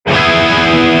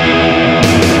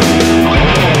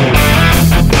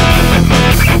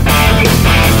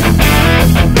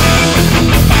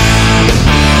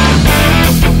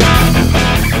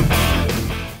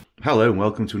Hello and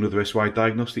welcome to another SY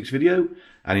Diagnostics video,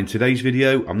 and in today's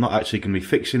video I'm not actually going to be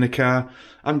fixing a car,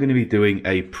 I'm going to be doing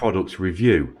a product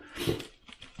review.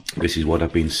 This is what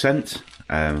I've been sent,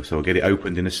 so I'll get it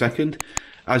opened in a second.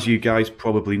 As you guys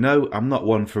probably know, I'm not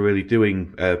one for really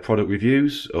doing product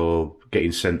reviews or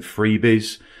getting sent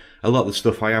freebies. A lot of the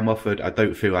stuff I am offered, I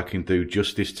don't feel I can do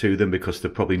justice to them because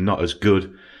they're probably not as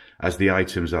good as the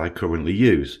items that I currently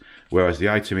use. Whereas the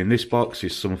item in this box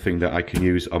is something that I can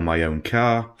use on my own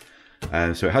car.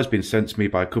 And so it has been sent to me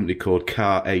by a company called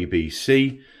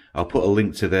CARABC. I'll put a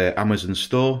link to their Amazon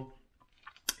store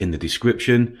in the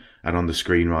description and on the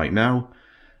screen right now.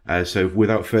 So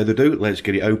without further ado, let's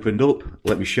get it opened up.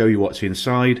 Let me show you what's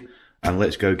inside and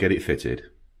let's go get it fitted.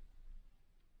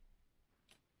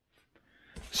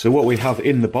 So what we have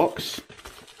in the box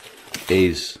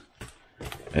is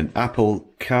an Apple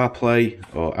CarPlay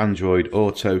or Android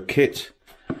Auto kit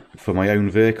for my own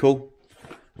vehicle,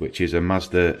 which is a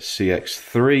Mazda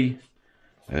CX3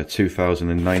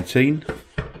 2019,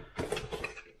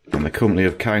 and the company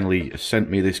have kindly sent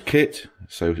me this kit.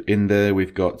 So in there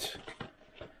we've got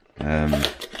the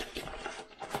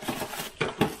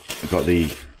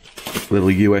little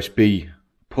USB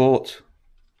port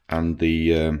and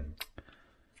the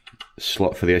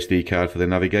slot for the SD card for the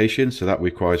navigation, so that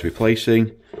requires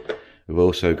replacing. We've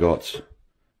also got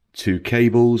two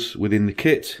cables within the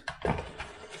kit,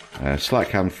 a slack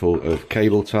handful of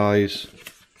cable ties,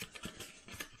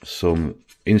 some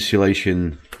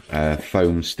insulation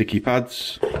foam sticky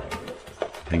pads,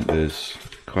 I think there's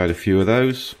quite a few of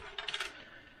those,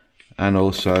 and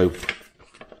also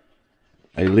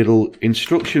a little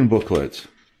instruction booklet.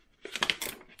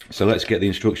 So let's get the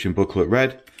instruction booklet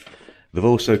read. They've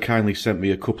also kindly sent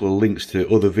me a couple of links to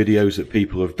other videos that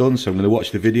people have done, so I'm going to watch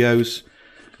the videos,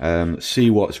 see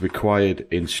what's required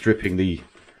in stripping the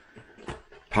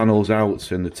panels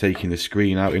out and taking the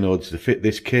screen out in order to fit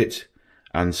this kit,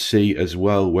 and see as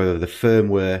well whether the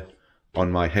firmware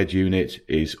on my head unit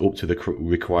is up to the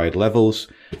required levels.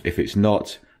 If it's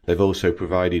not, they've also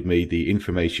provided me the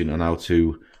information on how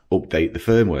to update the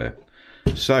firmware.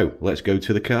 So let's go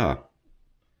to the car.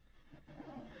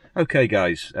 Okay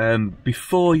guys,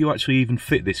 before you actually even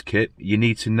fit this kit, you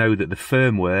need to know that the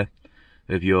firmware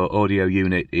of your audio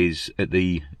unit is at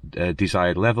the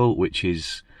desired level, which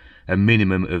is a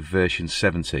minimum of version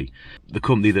 70. The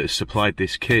company that has supplied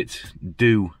this kit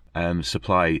do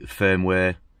supply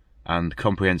firmware and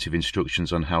comprehensive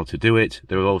instructions on how to do it.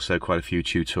 There are also quite a few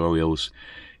tutorials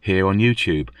here on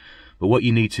YouTube. But what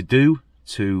you need to do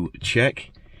to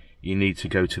check, you need to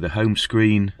go to the home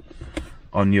screen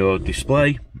on your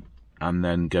display and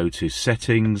then go to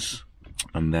settings,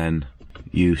 and then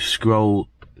you scroll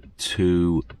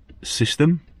to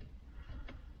system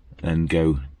and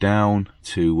go down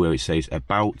to where it says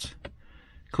about,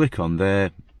 click on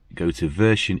there, go to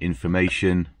version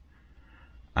information,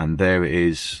 and there it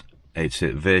is. It's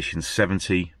at version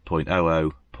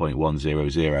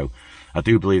 70.00.100. I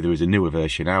do believe there is a newer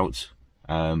version out,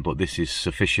 but this is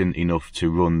sufficient enough to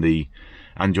run the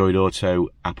Android Auto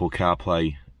Apple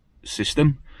CarPlay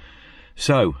system.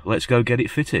 So let's go get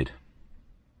it fitted.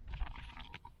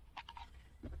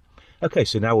 Okay,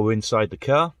 so now we're inside the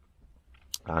car,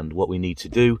 and what we need to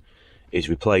do is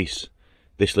replace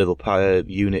this little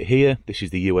unit here. This is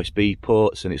the USB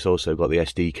ports, and it's also got the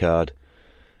SD card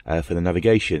for the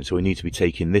navigation, so we need to be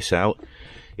taking this out.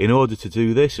 In order to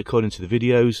do this, according to the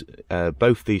videos,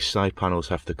 both these side panels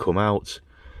have to come out,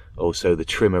 also the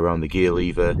trim around the gear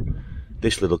lever,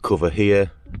 this little cover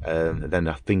here, and then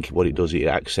I think what it does, it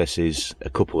accesses a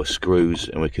couple of screws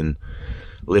and we can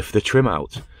lift the trim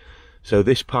out. So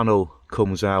this panel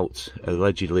comes out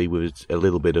allegedly with a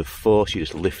little bit of force. You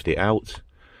just lift it out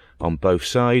on both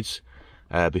sides.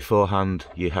 Beforehand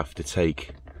you have to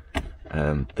take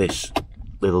this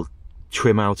little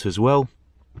trim out as well,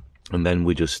 and then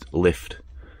we just lift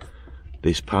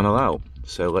this panel out.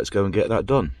 So let's go and get that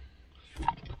done.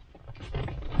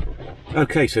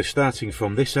 Okay, so starting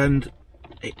from this end,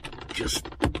 it just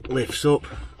lifts up,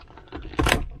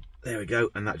 there we go,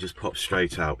 and that just pops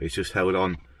straight out. It's just held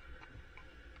on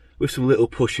with some little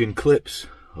pushing clips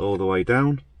all the way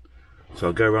down. So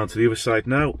I'll go around to the other side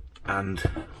now and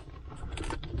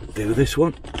do this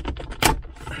one.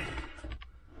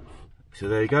 So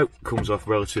there you go, comes off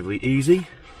relatively easy,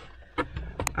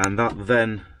 and that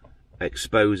then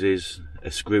exposes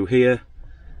a screw here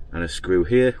and a screw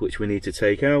here, which we need to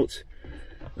take out.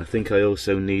 I think I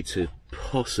also need to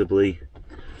possibly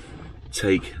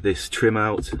take this trim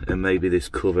out and maybe this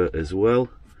cover as well.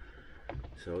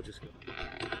 So I'll just go.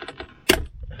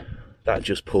 That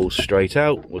just pulls straight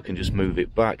out. We can just move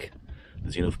it back.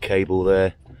 There's enough cable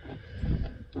there.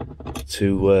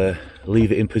 to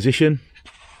leave it in position.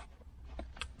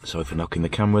 Sorry for knocking the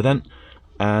camera then.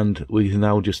 And we can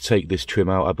now just take this trim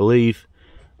out, I believe,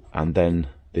 and then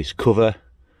this cover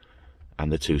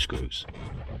and the 2 screws.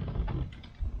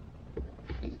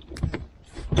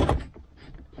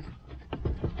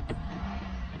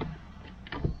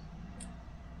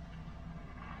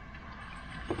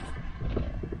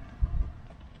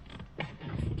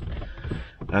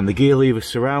 And the gear lever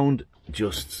surround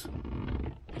just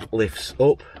lifts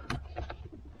up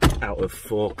out of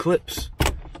 4 clips,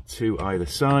 2 either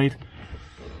side,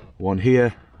 1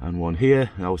 here and 1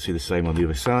 here, and obviously the same on the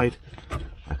other side.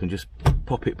 I can just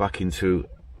pop it back into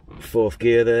 4th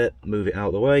gear there, move it out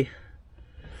of the way,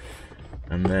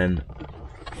 and then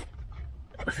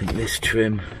I think this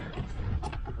trim,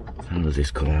 how does this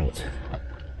come out?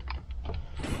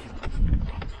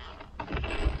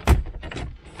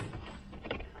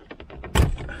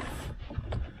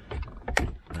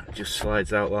 That just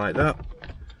slides out like that.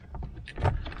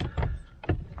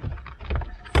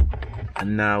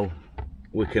 And now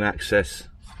we can access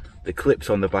the clips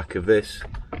on the back of this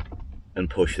and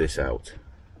push this out.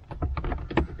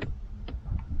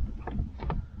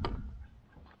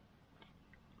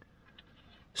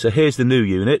 So here's the new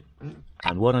unit,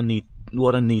 and what I need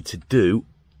to do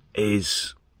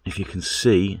is, if you can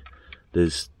see,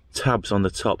 there's tabs on the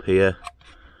top here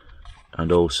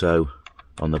and also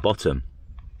on the bottom.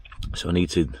 So I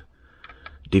need to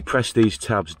depress these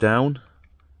tabs down,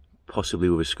 possibly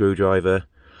with a screwdriver,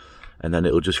 and then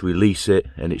it'll just release it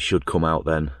and it should come out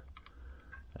then,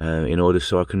 in order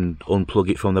so I can unplug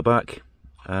it from the back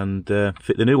and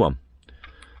fit the new one.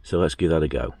 So let's give that a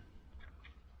go.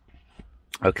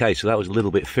 Okay, so that was a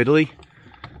little bit fiddly,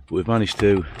 but we've managed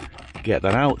to get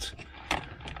that out.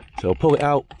 So I'll pull it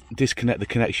out, disconnect the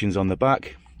connections on the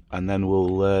back, and then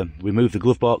we'll remove the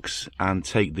glove box and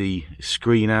take the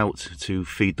screen out to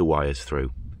feed the wires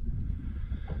through.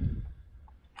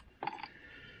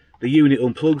 The unit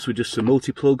unplugs with just some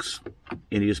multi-plugs,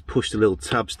 and you just push the little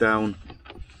tabs down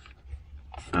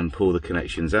and pull the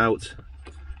connections out.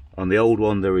 On the old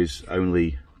one there is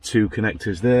only 2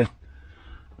 connectors there,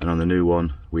 and on the new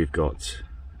one we've got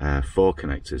 4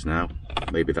 connectors now.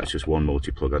 Maybe that's just 1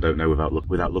 multi-plug, I don't know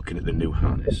without looking at the new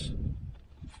harness.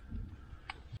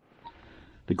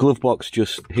 The glove box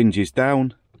just hinges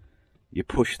down, you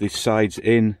push the sides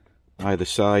in either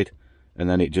side, and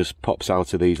then it just pops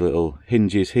out of these little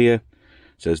hinges here,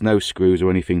 so there's no screws or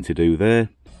anything to do there.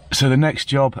 So the next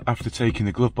job after taking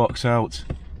the glove box out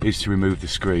is to remove the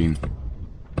screen.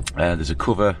 There's a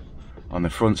cover on the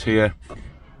front here,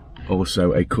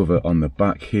 also a cover on the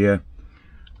back here,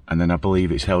 and then I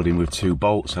believe it's held in with 2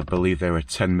 bolts. I believe there are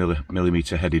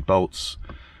 10mm headed bolts,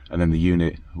 and then the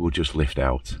unit will just lift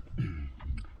out.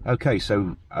 Okay,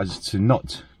 so as to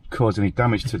not cause any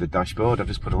damage to the dashboard, I've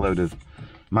just put a load of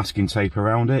masking tape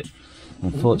around it.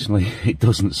 Unfortunately it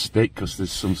doesn't stick because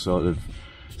there's some sort of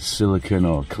silicone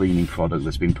or cleaning product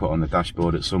that's been put on the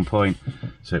dashboard at some point,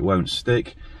 so it won't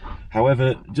stick.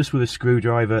 However, just with a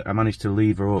screwdriver I managed to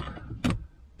lever up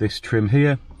this trim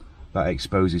here. That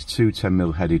exposes 2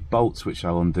 10mm headed bolts, which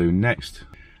I'll undo next,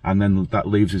 and then that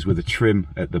leaves us with a trim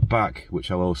at the back,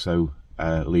 which I'll also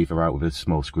lever out with a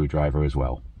small screwdriver as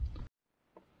well.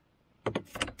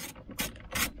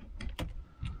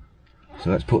 So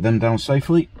let's put them down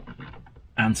safely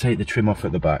and take the trim off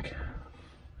at the back.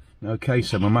 Okay,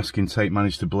 so my masking tape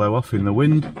managed to blow off in the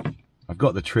wind. I've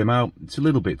got the trim out. It's a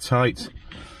little bit tight,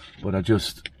 but I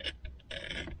just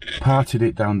parted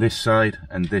it down this side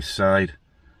and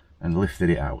lifted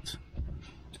it out.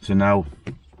 So now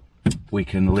we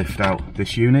can lift out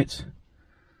this unit.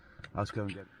 Let's go and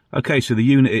get it. Okay, so the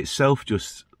unit itself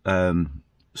just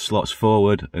slots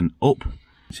forward and up.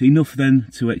 It's enough then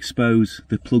to expose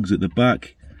the plugs at the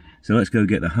back. So let's go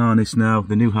get the harness now,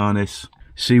 the new harness,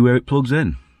 see where it plugs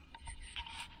in.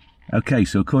 Okay,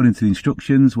 so according to the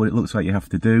instructions, what it looks like you have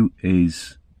to do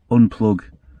is unplug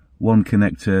 1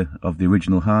 connector of the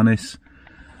original harness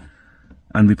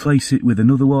and replace it with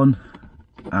another one,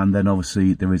 and then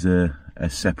obviously there is a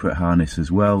separate harness as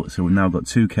well. So we've now got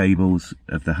 2 cables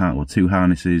of the 2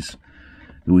 harnesses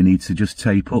that we need to just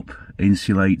tape up,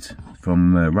 insulate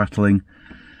from rattling,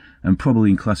 and probably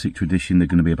in classic tradition they're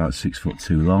going to be about 6 foot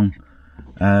 2 long.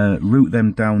 Route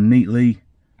them down neatly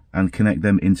and connect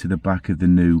them into the back of the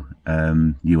new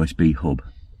USB hub.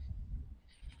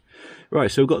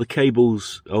 Right, so we've got the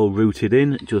cables all routed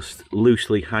in, just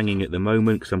loosely hanging at the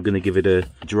moment because I'm going to give it a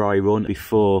dry run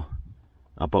before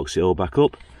I box it all back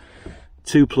up.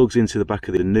 2 plugs into the back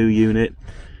of the new unit.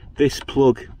 This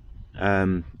plug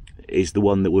is the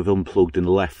one that we've unplugged and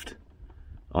left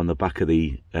on the back of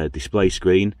the display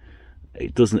screen.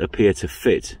 it doesn't appear to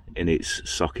fit in its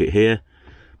socket here,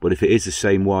 but if it is the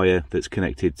same wire that's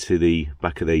connected to the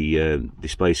back of the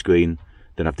display screen,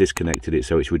 then I've disconnected it,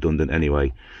 so it's redundant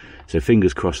anyway. So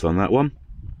fingers crossed on that one.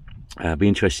 Be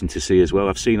interesting to see as well.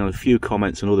 I've seen on a few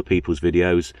comments on other people's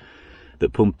videos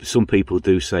that some people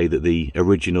do say that the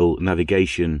original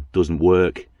navigation doesn't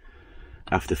work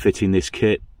after fitting this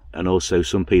kit, and also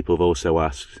some people have also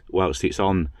asked, whilst it's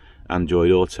on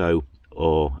Android Auto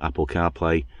or Apple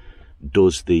CarPlay,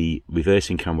 does the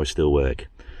reversing camera still work?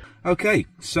 Okay,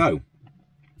 so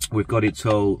we've got it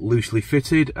all loosely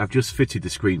fitted. I've just fitted the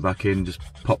screen back in, just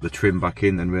popped the trim back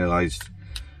in, and realised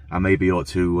I maybe ought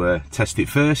to test it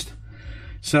first.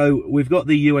 So we've got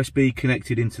the USB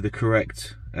connected into the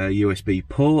correct USB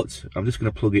port. I'm just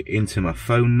going to plug it into my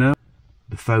phone now.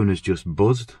 The phone has just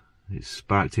buzzed. It's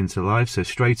sparked into life. So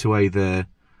straight away there,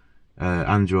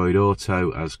 Android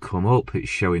Auto has come up. It's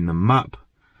showing the map.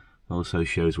 Also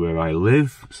shows where I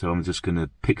live. So I'm just going to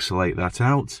pixelate that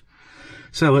out.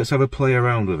 So let's have a play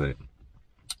around with it.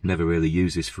 Never really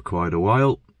used this for quite a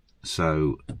while.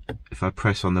 So if I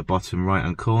press on the bottom right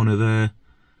hand corner there,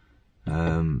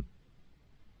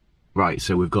 right,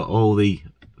 so we've got all the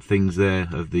things there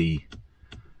of the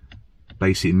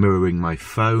basically mirroring my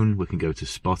phone. We can go to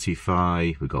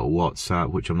Spotify, we've got WhatsApp,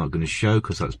 which I'm not going to show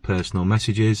because that's personal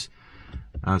messages,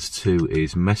 as to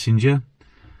is Messenger.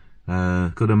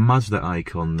 Got a Mazda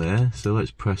icon there, so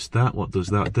let's press that. What does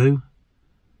that do?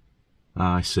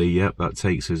 I see, yep, that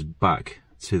takes us back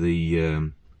to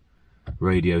the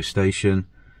radio station.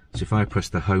 So if I press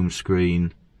the home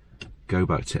screen, go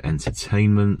back to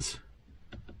entertainment,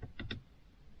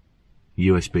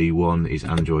 USB 1 is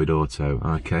Android Auto.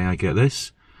 Okay, I get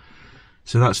this.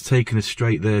 So that's taken us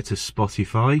straight there to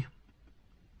Spotify.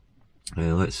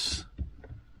 Let's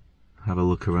have a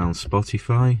look around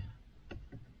Spotify.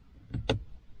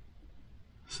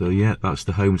 So yeah, that's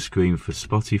the home screen for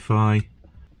Spotify.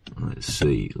 Let's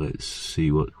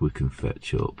see what we can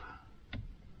fetch up.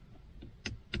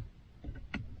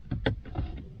 I'm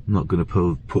not going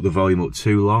to put the volume up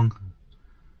too long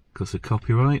because of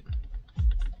copyright.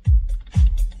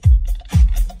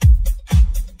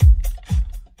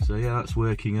 So yeah, that's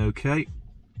working okay,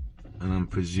 and I'm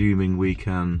presuming we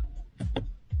can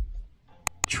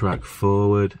track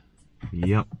forward.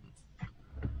 Yep.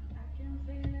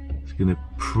 It's going to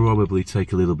probably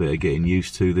take a little bit of getting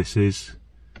used to, this is.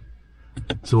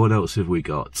 So what else have we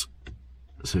got?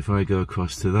 So if I go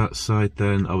across to that side,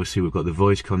 then obviously we've got the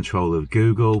voice control of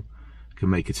Google, can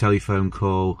make a telephone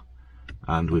call,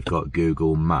 and we've got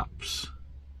Google Maps.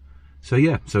 So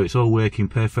yeah, so it's all working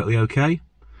perfectly okay.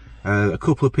 A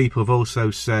couple of people have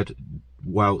also said,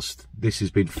 whilst this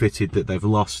has been fitted, that they've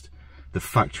lost the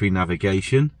factory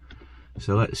navigation.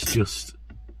 So let's just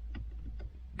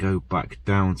go back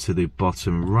down to the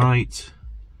bottom right,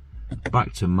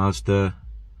 back to Mazda.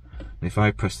 If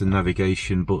I press the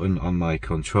navigation button on my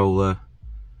controller,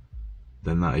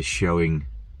 then that is showing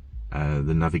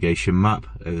the navigation map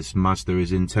as Mazda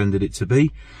has intended it to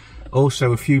be.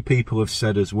 Also, a few people have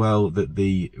said as well that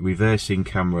the reversing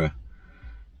camera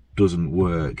doesn't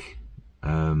work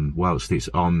whilst it's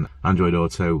on Android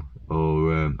Auto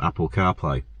or Apple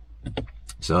CarPlay.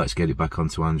 So let's get it back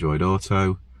onto Android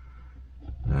Auto.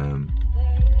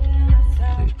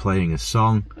 It's playing a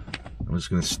song. I'm just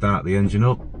going to start the engine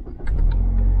up.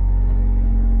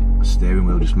 The steering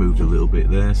wheel just moved a little bit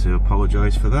there, so I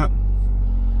apologise for that.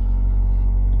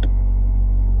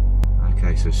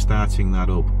 Okay, so starting that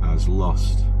up has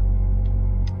lost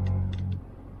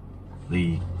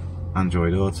the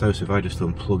Android Auto, so if I just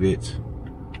unplug it,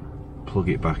 plug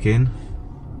it back in.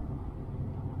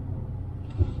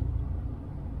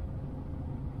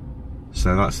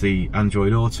 So that's the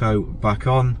Android Auto back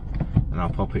on, and I'll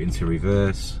pop it into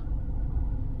reverse,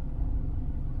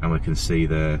 and we can see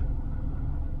the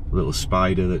little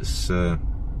spider that's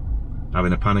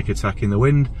having a panic attack in the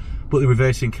wind, but the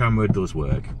reversing camera does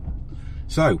work.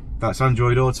 So that's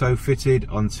Android Auto fitted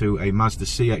onto a Mazda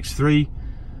CX3,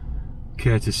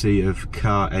 courtesy of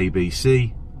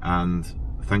CARABC, and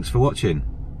thanks for watching.